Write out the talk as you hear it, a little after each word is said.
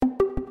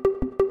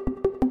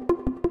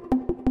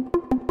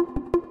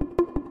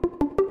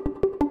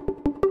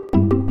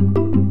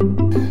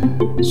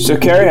So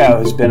Kari Howe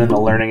has been in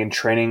the learning and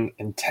training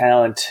and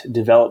talent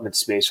development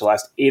space for the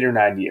last 8 or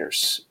 9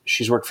 years.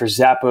 She's worked for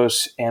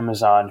Zappos,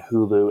 Amazon,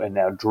 Hulu, and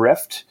now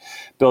Drift,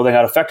 building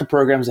out effective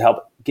programs to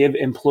help give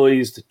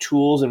employees the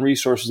tools and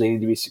resources they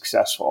need to be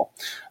successful.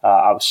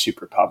 I was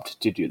super pumped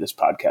to do this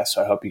podcast,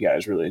 so I hope you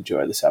guys really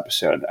enjoy this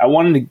episode. I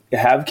wanted to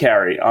have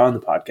Kari on the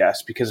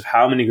podcast because of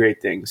how many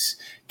great things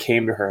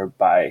came to her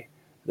by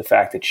the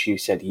fact that she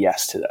said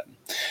yes to them.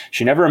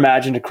 She never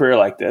imagined a career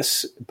like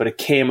this, but it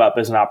came up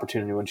as an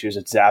opportunity when she was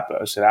at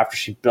Zappos. And after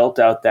she built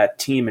out that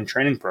team and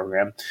training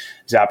program,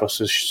 Zappos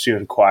was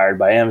soon acquired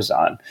by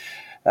Amazon.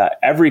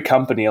 Every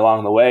company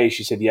along the way,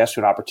 she said yes to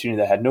an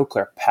opportunity that had no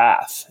clear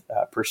path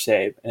per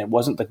se. And it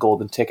wasn't the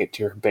golden ticket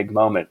to her big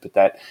moment, but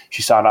that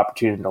she saw an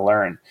opportunity to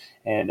learn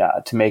and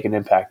to make an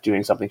impact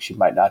doing something she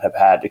might not have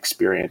had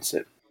experience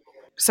in.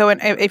 So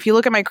if you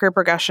look at my career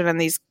progression and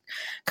these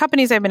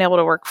companies I've been able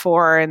to work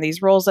for and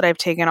these roles that I've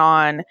taken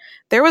on,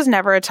 there was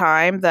never a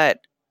time that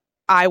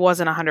I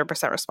wasn't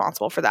 100%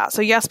 responsible for that.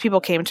 So yes,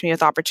 people came to me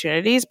with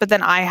opportunities, but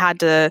then I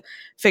had to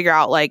figure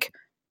out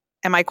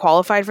am I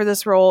qualified for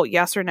this role?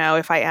 Yes or no?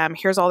 If I am,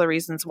 here's all the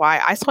reasons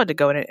why. I still had to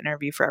go in and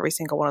interview for every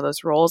single one of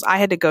those roles. I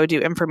had to go do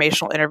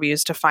informational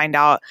interviews to find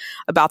out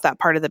about that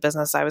part of the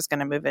business I was going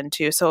to move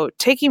into. So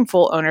taking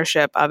full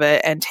ownership of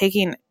it and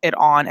taking it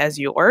on as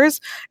yours,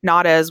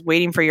 not as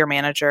waiting for your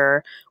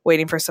manager,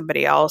 waiting for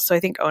somebody else. So I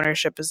think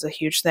ownership is a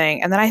huge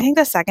thing. And then I think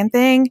the second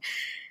thing,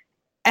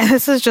 and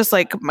this is just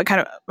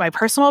my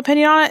personal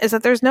opinion on it, is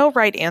that there's no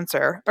right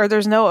answer or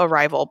there's no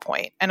arrival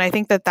point. And I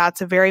think that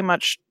that's a very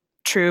much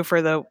true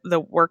for the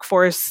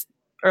workforce,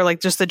 or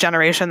just the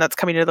generation that's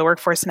coming to the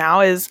workforce now,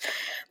 is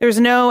there's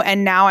no,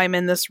 and now I'm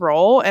in this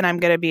role and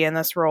I'm going to be in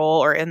this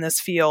role or in this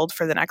field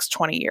for the next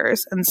 20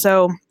 years. And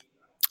so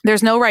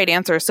there's no right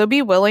answer. So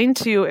be willing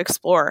to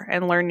explore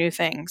and learn new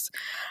things.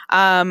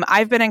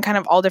 I've been in kind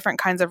of all different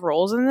kinds of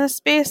roles in this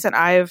space, and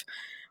I've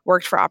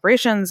worked for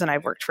operations and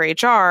I've worked for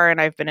HR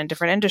and I've been in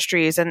different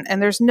industries,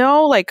 and there's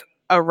no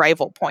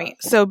arrival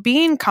point. So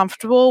being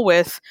comfortable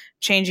with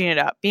changing it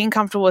up, being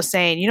comfortable with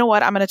saying, you know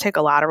what, I'm going to take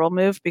a lateral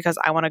move because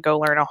I want to go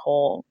learn a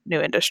whole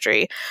new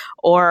industry.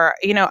 Or,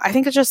 I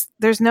think it's just,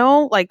 there's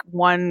no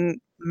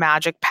one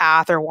magic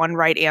path or one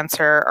right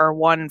answer or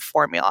one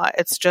formula.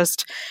 It's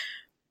just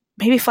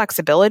maybe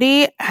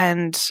flexibility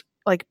and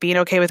being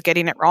okay with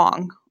getting it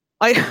wrong.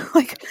 You know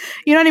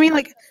what I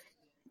mean?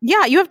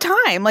 Yeah, you have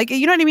time.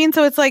 You know what I mean?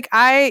 So it's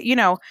I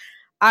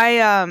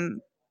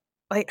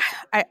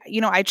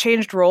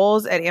changed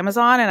roles at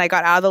Amazon and I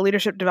got out of the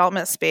leadership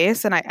development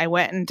space, and I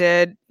went and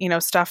did,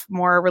 stuff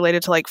more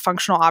related to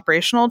functional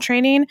operational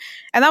training.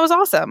 And that was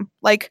awesome.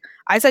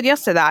 I said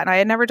yes to that, and I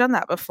had never done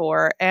that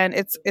before. And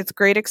it's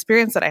great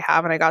experience that I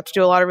have. And I got to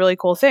do a lot of really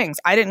cool things.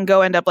 I didn't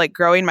go end up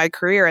growing my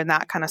career in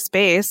that kind of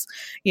space.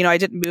 I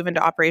didn't move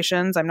into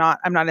operations. I'm not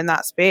in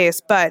that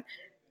space, but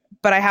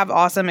I have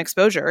awesome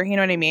exposure, you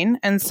know what I mean?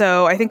 And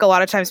so I think a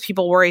lot of times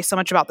people worry so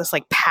much about this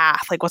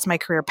path, what's my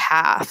career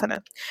path? And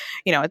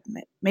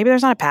maybe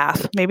there's not a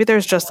path. Maybe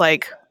there's just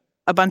a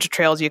bunch of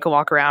trails you can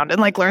walk around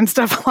and learn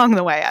stuff along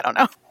the way. I don't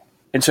know.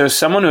 And so as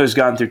someone who has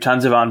gone through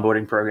tons of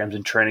onboarding programs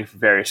and training for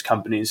various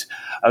companies,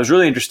 I was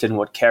really interested in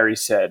what Kari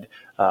said,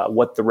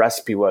 what the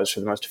recipe was for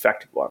the most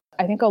effective one.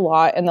 I think a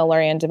lot in the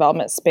learning and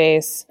development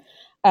space,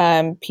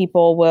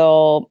 people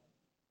will,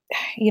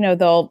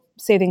 they'll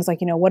say things like,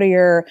 what are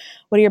your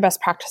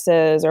best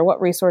practices, or what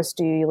resource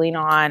do you lean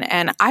on?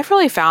 And I've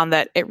really found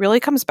that it really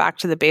comes back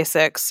to the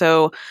basics.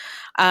 So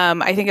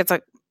I think it's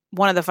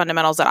one of the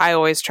fundamentals that I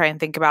always try and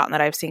think about and that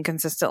I've seen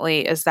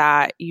consistently is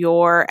that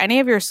any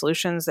of your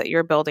solutions that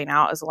you're building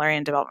out as a learning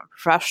and development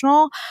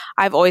professional,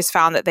 I've always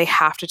found that they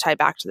have to tie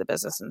back to the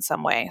business in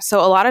some way.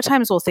 So a lot of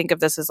times we'll think of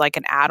this as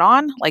an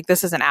add-on,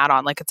 this is an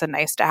add-on, it's a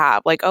nice to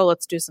have, oh,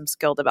 let's do some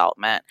skill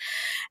development.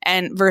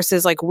 And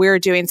versus we're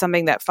doing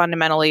something that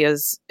fundamentally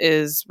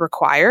is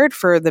required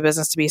for the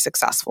business to be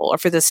successful, or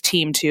for this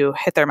team to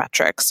hit their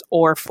metrics,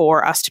 or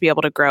for us to be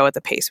able to grow at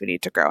the pace we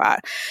need to grow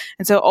at.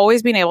 And so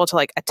always being able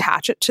to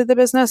attach it to the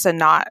business and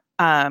not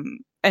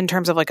in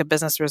terms of a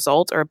business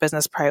result or a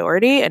business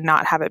priority, and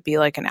not have it be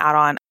an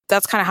add-on.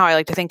 That's kind of how I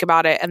like to think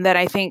about it. And then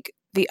I think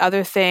the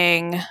other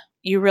thing,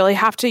 you really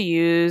have to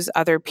use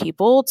other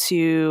people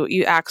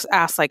you ask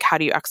how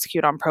do you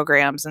execute on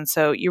programs? And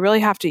so you really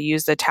have to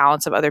use the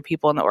talents of other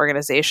people in the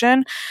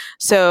organization.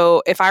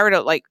 So if you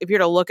were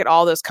to look at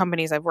all those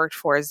companies I've worked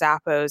for,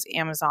 Zappos,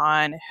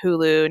 Amazon,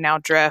 Hulu, now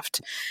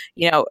Drift,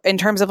 in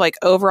terms of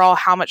overall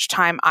how much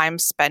time I'm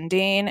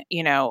spending,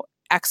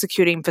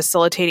 executing,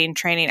 facilitating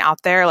training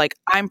out there,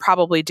 I'm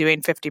probably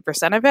doing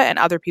 50% of it, and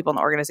other people in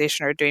the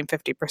organization are doing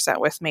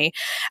 50% with me.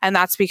 And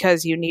that's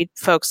because you need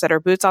folks that are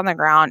boots on the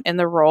ground in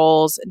the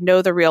roles,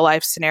 know the real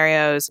life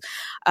scenarios,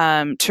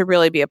 to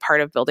really be a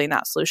part of building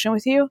that solution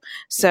with you.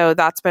 So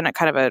that's been a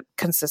kind of a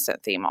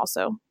consistent theme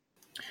also.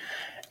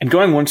 And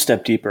going one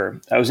step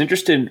deeper, I was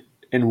interested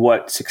in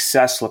what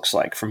success looks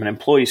like from an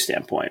employee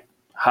standpoint.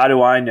 How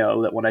do I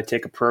know that when I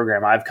take a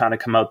program, I've kind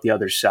of come out the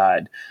other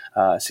side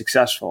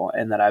successful,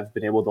 and that I've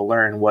been able to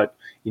learn what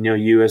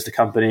you as the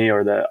company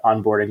or the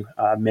onboarding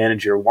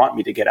manager want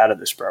me to get out of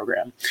this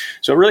program?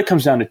 So it really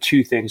comes down to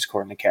two things,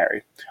 according to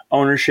Kari: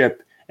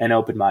 ownership and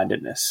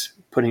open-mindedness.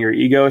 Putting your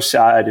ego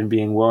aside and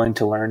being willing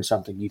to learn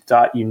something you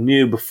thought you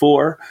knew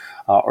before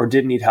or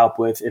didn't need help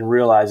with, and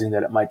realizing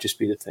that it might just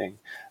be the thing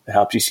that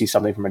helps you see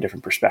something from a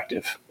different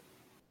perspective.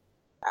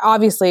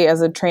 Obviously,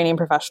 as a training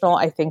professional,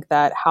 I think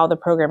that how the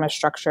program is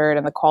structured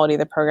and the quality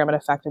of the program and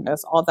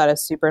effectiveness, all of that is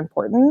super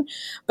important.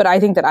 But I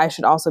think that I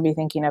should also be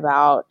thinking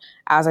about,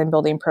 as I'm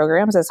building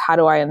programs, is how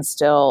do I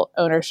instill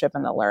ownership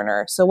in the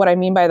learner? So what I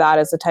mean by that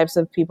is the types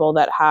of people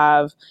that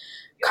have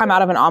come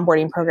out of an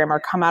onboarding program or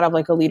come out of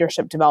like a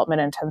leadership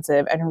development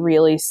intensive and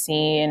really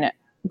seen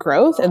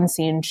growth and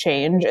seen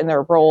change in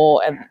their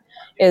role, and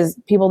is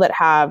people that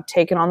have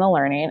taken on the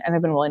learning and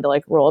have been willing to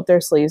like roll up their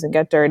sleeves and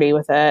get dirty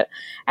with it.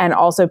 And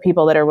also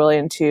people that are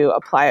willing to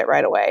apply it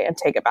right away and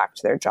take it back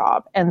to their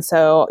job. And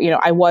so,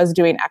 I was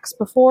doing X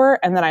before,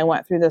 and then I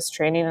went through this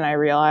training and I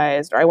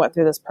realized, or I went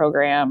through this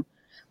program.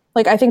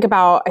 Like I think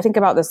about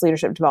this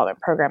leadership development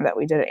program that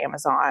we did at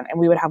Amazon, and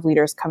we would have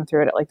leaders come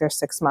through it at like their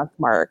 6-month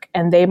mark,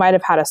 and they might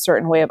have had a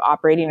certain way of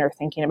operating or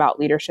thinking about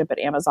leadership at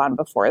Amazon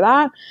before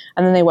that.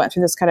 And then they went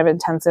through this kind of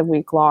intensive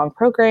week-long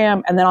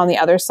program. And then on the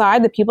other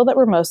side, the people that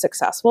were most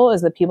successful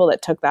is the people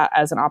that took that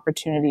as an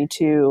opportunity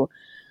to,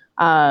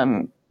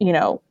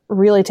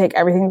 really take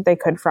everything that they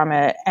could from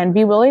it and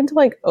be willing to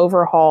like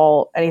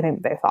overhaul anything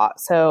that they thought.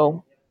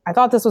 So I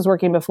thought this was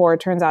working before. It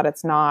turns out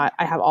it's not.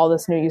 I have all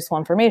this new useful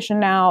information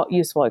now,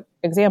 useful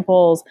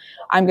examples.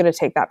 I'm going to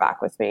take that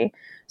back with me.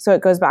 So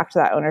it goes back to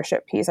that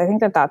ownership piece. I think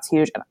that that's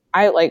huge. And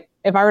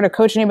if I were to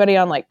coach anybody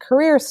on like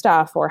career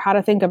stuff or how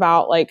to think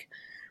about like,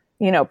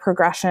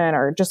 progression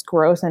or just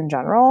growth in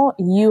general,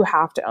 you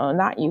have to own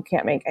that. You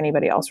can't make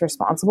anybody else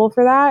responsible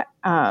for that.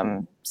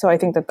 So I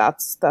think that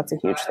that's a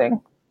huge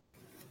thing.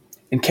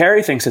 And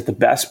Kari thinks that the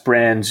best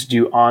brands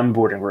do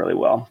onboarding really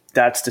well.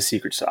 That's the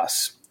secret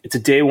sauce. It's a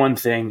day one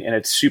thing, and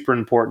it's super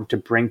important to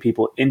bring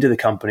people into the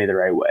company the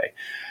right way.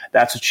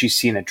 That's what she's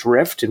seen at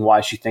Drift and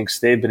why she thinks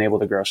they've been able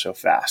to grow so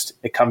fast.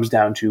 It comes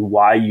down to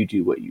why you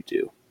do what you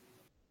do.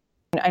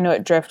 I know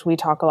at Drift, we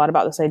talk a lot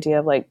about this idea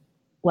of like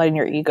letting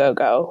your ego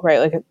go, right?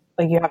 Like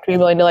you have to be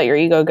willing to let your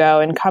ego go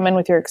and come in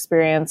with your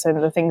experience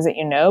and the things that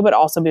you know, but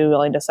also be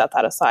willing to set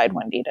that aside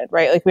when needed,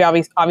 right? Like we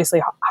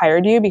obviously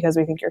hired you because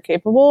we think you're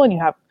capable and you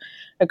have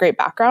a great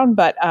background,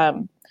 but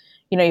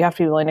you have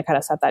to be willing to kind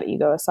of set that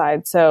ego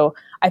aside. So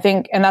I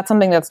think, and that's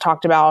something that's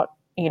talked about,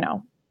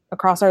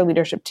 across our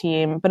leadership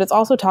team, but it's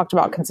also talked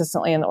about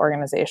consistently in the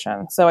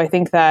organization. So I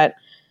think that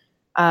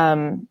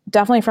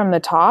definitely from the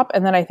top.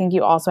 And then I think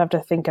you also have to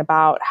think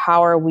about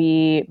how are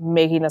we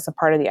making this a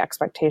part of the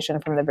expectation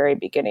from the very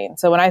beginning.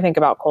 So when I think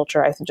about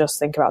culture, I just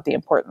think about the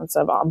importance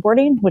of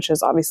onboarding, which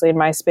is obviously in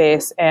my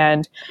space.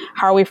 And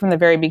how are we from the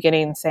very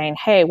beginning saying,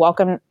 hey,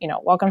 welcome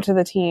to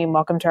the team,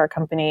 welcome to our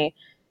company.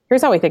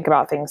 Here's how we think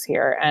about things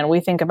here. And we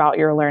think about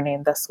your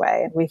learning this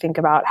way. And we think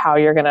about how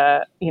you're going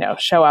to,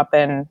 show up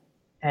and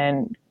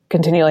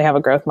continually have a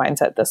growth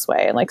mindset this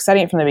way. And like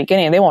setting it from the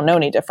beginning, they won't know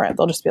any different.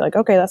 They'll just be like,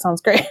 okay, that sounds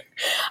great.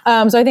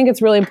 So I think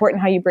it's really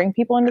important how you bring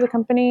people into the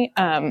company.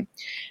 And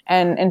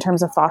in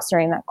terms of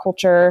fostering that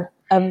culture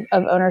of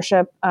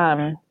ownership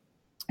and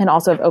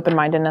also of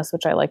open-mindedness,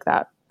 which I like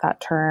that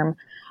term.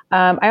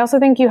 I also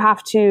think you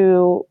have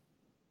to,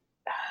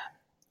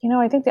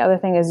 I think the other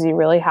thing is you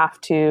really have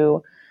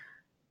to,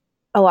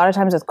 a lot of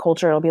times with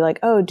culture, it'll be like,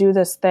 oh, do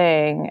this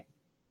thing,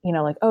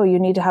 like, oh, you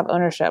need to have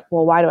ownership.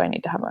 Well, why do I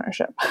need to have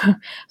ownership?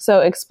 So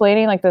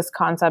explaining like this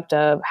concept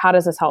of how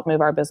does this help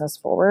move our business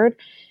forward?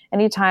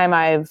 Anytime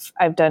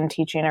I've done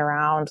teaching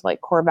around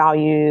like core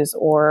values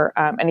or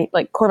any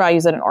like core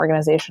values that an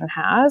organization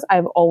has,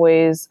 I've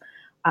always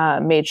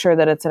made sure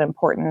that it's an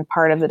important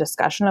part of the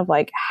discussion of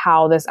like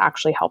how this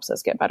actually helps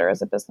us get better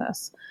as a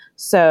business.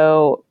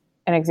 So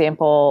an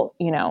example,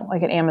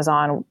 like at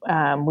Amazon,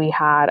 we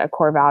had a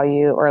core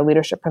value or a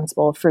leadership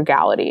principle of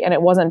frugality. And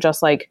it wasn't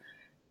just like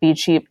be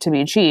cheap to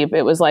be cheap.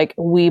 It was like,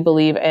 we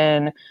believe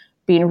in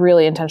being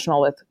really intentional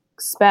with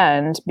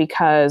spend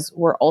because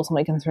we're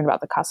ultimately concerned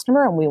about the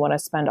customer and we want to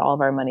spend all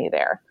of our money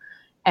there.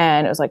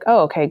 And it was like,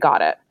 oh, okay,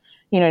 got it.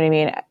 You know what I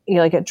mean?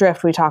 Like at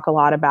Drift, we talk a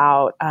lot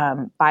about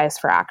bias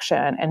for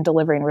action and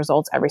delivering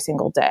results every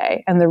single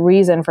day. And the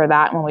reason for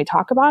that when we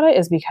talk about it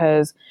is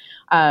because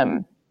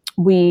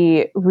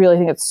we really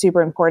think it's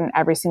super important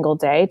every single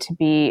day to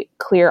be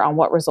clear on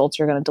what results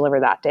you're going to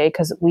deliver that day,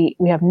 because we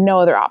have no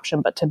other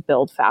option but to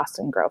build fast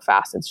and grow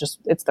fast.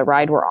 It's the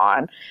ride we're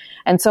on.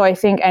 And so I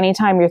think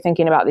anytime you're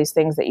thinking about these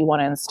things that you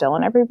want to instill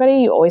in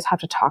everybody, you always have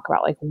to talk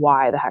about like,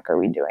 why the heck are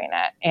we doing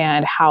it?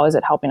 And how is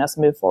it helping us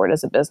move forward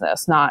as a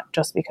business? Not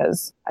just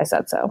because I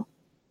said so.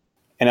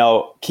 And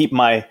I'll keep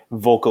my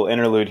vocal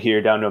interlude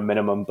here down to a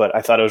minimum, but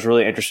I thought it was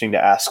really interesting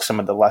to ask some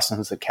of the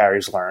lessons that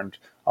Kari's learned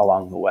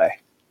along the way.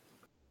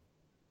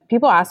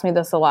 People ask me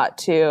this a lot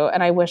too,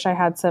 and I wish I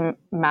had some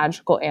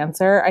magical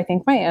answer. I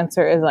think my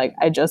answer is like,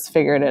 I just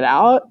figured it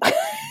out.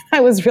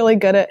 I was really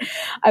good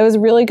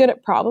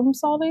at problem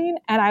solving.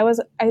 And I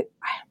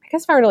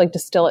guess if I were to like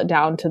distill it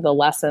down to the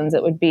lessons,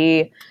 it would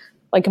be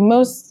like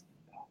most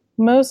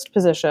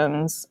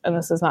positions, and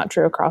this is not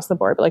true across the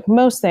board, but like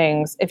most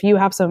things, if you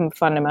have some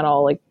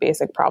fundamental like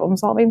basic problem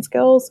solving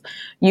skills,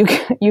 you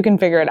can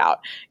figure it out.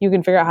 You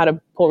can figure out how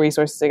to pull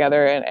resources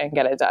together and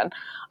get it done.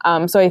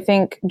 So I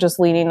think just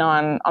leaning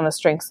on the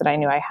strengths that I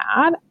knew I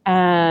had.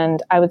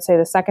 And I would say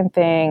the second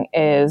thing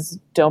is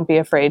don't be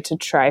afraid to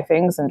try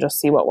things and just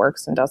see what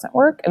works and doesn't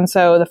work. And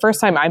so the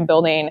first time I'm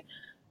building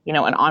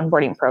an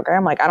onboarding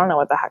program, like I don't know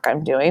what the heck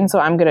I'm doing. So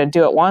I'm going to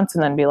do it once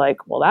and then be like,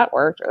 well, that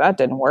worked or that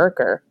didn't work,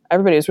 or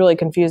everybody was really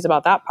confused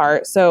about that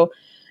part. So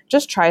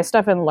just try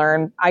stuff and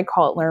learn. I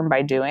call it learn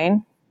by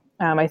doing.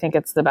 I think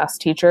it's the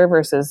best teacher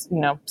versus,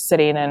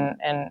 sitting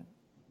and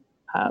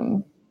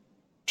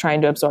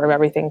trying to absorb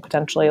everything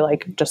potentially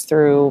like just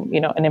through,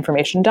 an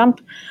information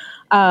dump.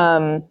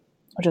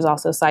 Which is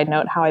also a side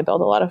note, how I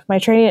build a lot of my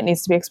training. It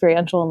needs to be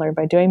experiential and learn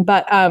by doing.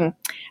 But, and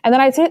then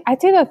I'd say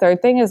the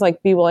third thing is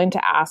like, be willing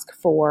to ask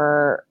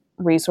for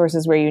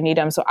resources where you need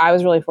them. So I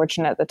was really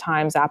fortunate at the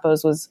time.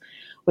 Zappos was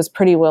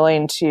pretty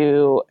willing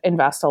to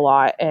invest a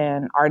lot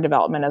in our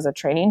development as a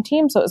training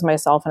team. So it was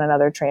myself and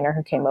another trainer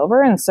who came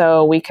over. And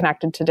so we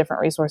connected to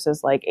different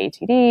resources like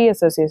ATD,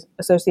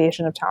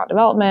 Association of Talent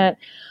Development,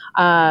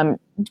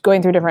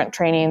 going through different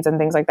trainings and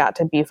things like that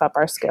to beef up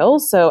our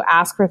skills. So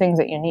ask for things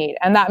that you need.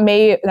 And that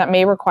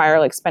may require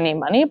like spending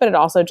money, but it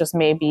also just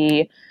may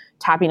be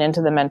tapping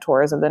into the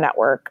mentors of the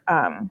network,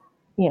 of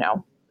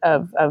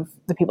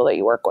the people that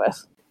you work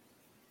with.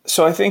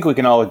 So I think we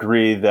can all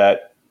agree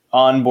that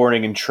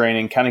onboarding and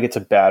training kind of gets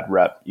a bad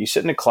rep. You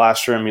sit in a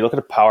classroom, you look at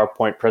a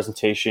PowerPoint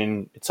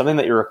presentation. It's something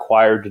that you're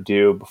required to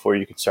do before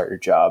you can start your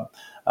job.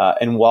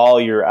 And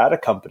while you're at a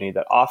company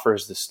that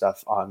offers this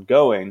stuff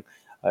ongoing,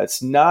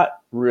 it's not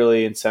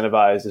really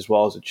incentivized as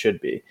well as it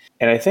should be.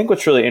 And I think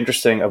what's really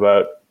interesting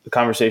about the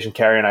conversation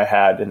Kari and I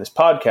had in this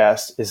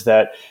podcast is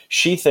that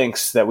she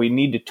thinks that we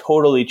need to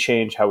totally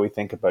change how we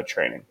think about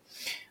training.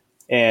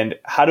 And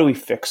how do we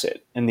fix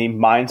it in the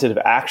mindset of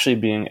actually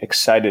being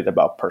excited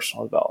about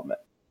personal development?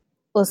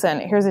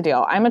 Listen, here's the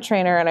deal. I'm a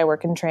trainer and I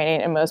work in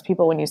training, and most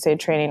people, when you say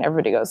training,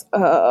 everybody goes,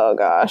 oh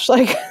gosh,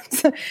 like,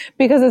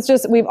 because it's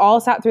just, we've all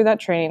sat through that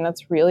training.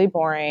 That's really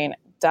boring,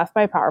 death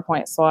by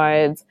PowerPoint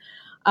slides.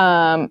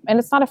 And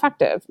it's not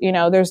effective.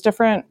 There's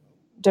different,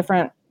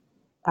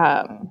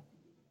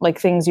 like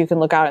things you can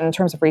look at in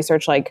terms of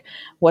research, like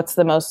what's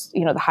the most,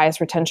 the highest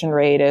retention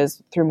rate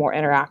is through more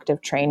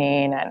interactive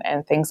training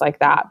and things like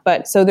that.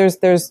 But so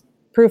there's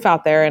proof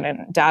out there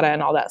and data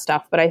and all that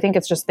stuff. But I think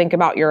it's just think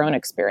about your own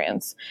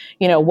experience.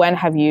 When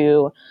have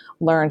you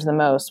learned the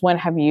most? When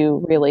have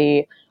you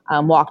really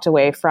walked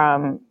away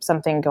from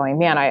something going,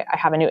 man, I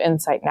have a new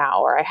insight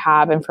now, or I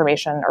have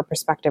information or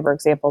perspective or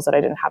examples that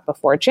I didn't have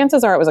before.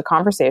 Chances are it was a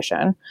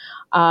conversation,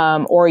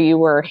 or you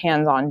were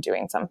hands-on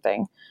doing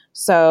something.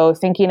 So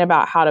thinking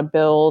about how to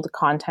build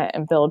content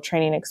and build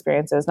training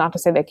experiences, not to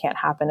say they can't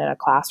happen in a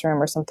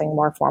classroom or something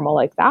more formal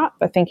like that,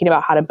 but thinking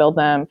about how to build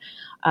them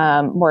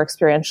more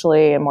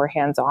experientially and more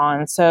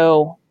hands-on.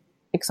 So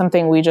like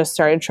something we just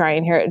started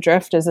trying here at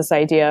Drift is this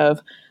idea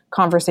of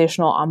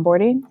conversational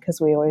onboarding,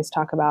 because we always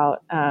talk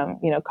about,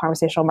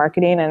 conversational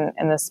marketing and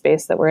in the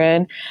space that we're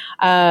in.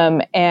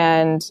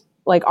 And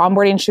like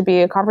onboarding should be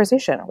a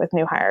conversation with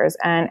new hires,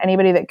 and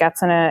anybody that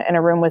gets in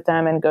a room with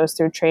them and goes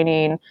through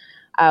training.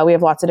 We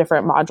have lots of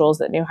different modules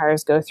that new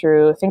hires go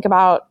through. Think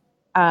about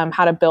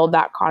how to build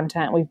that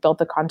content. We've built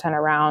the content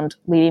around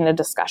leading a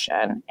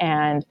discussion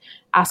and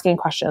asking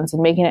questions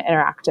and making it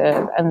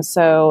interactive. And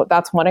so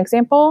that's one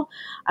example.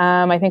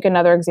 I think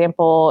another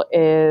example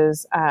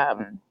is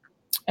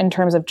in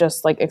terms of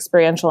just like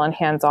experiential and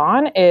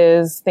hands-on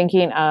is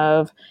thinking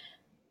of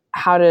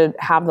how to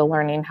have the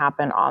learning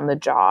happen on the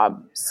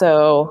job.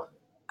 So,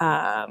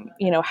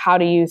 how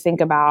do you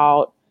think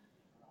about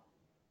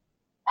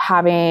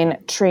having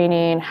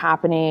training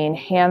happening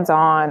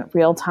hands-on,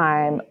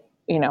 real-time,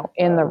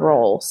 in the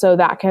role? So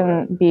that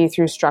can be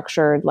through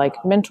structured like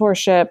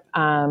mentorship.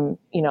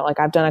 Like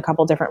I've done a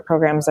couple different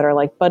programs that are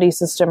like buddy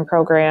system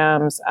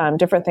programs,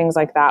 different things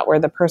like that, where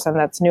the person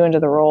that's new into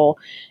the role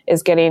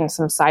is getting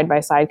some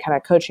side-by-side kind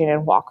of coaching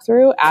and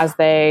walkthrough as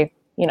they,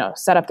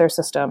 set up their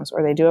systems,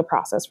 or they do a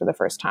process for the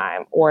first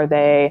time, or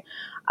they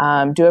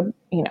do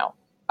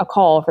a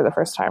call for the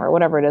first time, or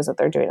whatever it is that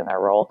they're doing in their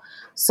role.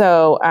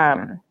 So,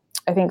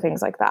 I think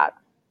things like that.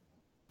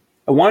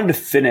 I wanted to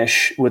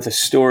finish with a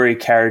story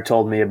Kari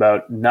told me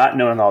about not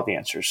knowing all the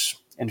answers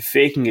and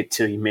faking it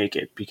till you make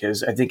it,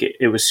 because I think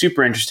it was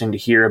super interesting to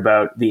hear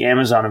about the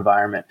Amazon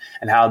environment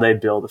and how they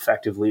build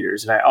effective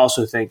leaders. And I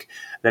also think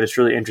that it's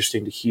really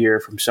interesting to hear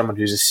from someone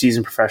who's a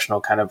seasoned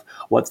professional kind of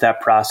what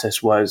that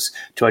process was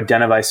to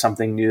identify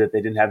something new that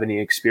they didn't have any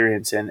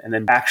experience in, and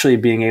then actually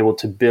being able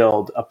to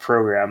build a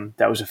program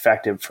that was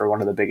effective for one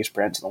of the biggest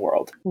brands in the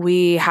world.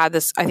 We had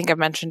this, I think I've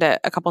mentioned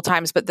it a couple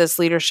times, but this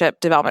leadership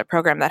development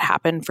program that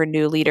happened for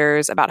new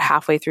leaders about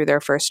halfway through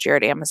their first year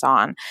at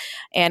Amazon.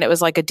 And it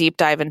was like a deep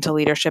dive into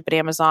leadership leadership at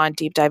Amazon,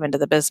 deep dive into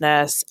the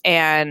business.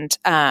 And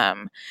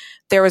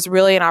there was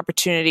really an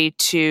opportunity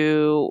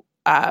to,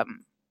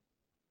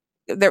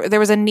 there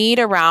was a need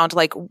around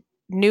like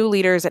new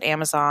leaders at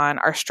Amazon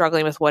are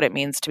struggling with what it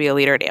means to be a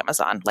leader at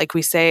Amazon. Like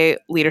we say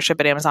leadership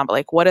at Amazon, but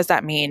like, what does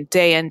that mean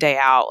day in, day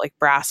out, like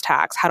brass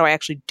tacks? How do I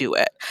actually do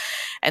it?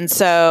 And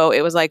so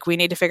it was like, we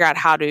need to figure out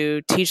how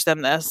to teach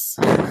them this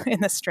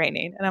in this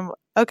training. And I'm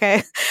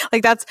okay.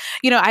 Like that's,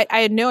 I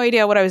had no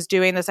idea what I was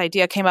doing. This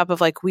idea came up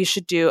of like, we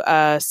should do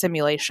a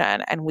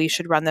simulation and we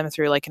should run them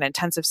through like an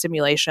intensive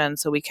simulation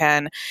so we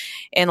can,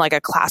 in like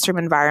a classroom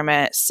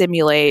environment,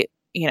 simulate,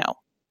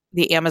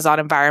 the Amazon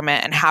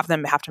environment and have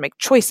them have to make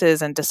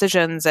choices and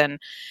decisions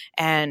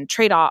and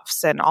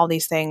trade-offs and all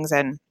these things.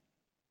 And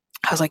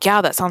I was like,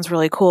 yeah, that sounds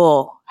really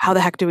cool. How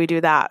the heck do we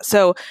do that?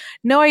 So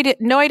no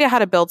idea how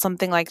to build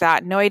something like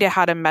that. No idea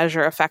how to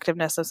measure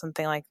effectiveness of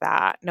something like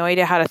that. No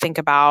idea how to think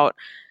about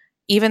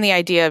even the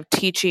idea of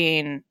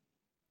teaching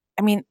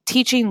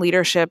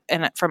leadership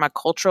from a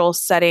cultural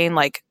setting,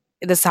 like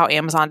this is how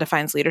Amazon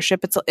defines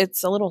leadership.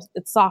 It's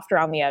softer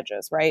on the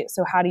edges, right?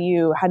 So how do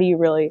you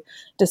really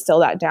distill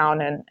that down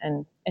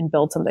and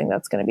build something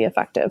that's going to be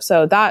effective?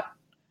 So that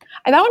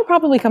one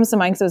probably comes to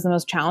mind because it was the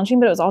most challenging,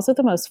 but it was also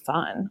the most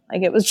fun.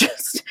 Like it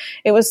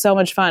was so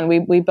much fun.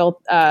 We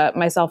built,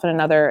 myself and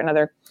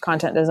another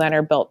content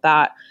designer built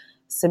that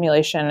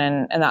simulation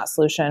and that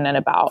solution in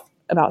about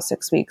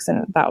 6 weeks.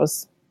 And that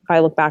was, if I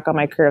look back on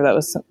my career, that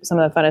was some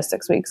of the funnest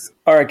 6 weeks.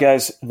 All right,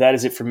 guys, that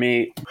is it for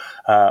me.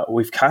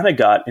 We've kind of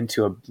got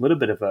into a little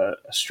bit of a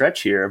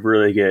stretch here of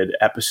really good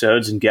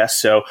episodes and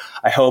guests. So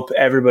I hope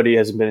everybody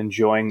has been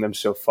enjoying them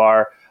so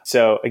far.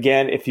 So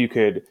again, if you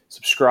could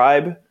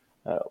subscribe,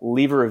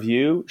 leave a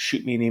review,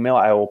 shoot me an email.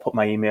 I will put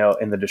my email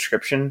in the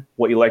description.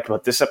 What you liked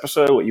about this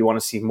episode, what you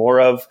want to see more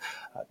of.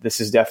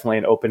 This is definitely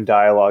an open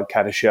dialogue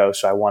kind of show.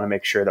 So I want to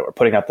make sure that we're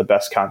putting out the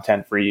best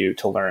content for you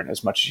to learn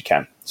as much as you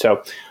can.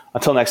 So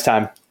until next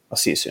time, I'll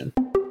see you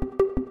soon.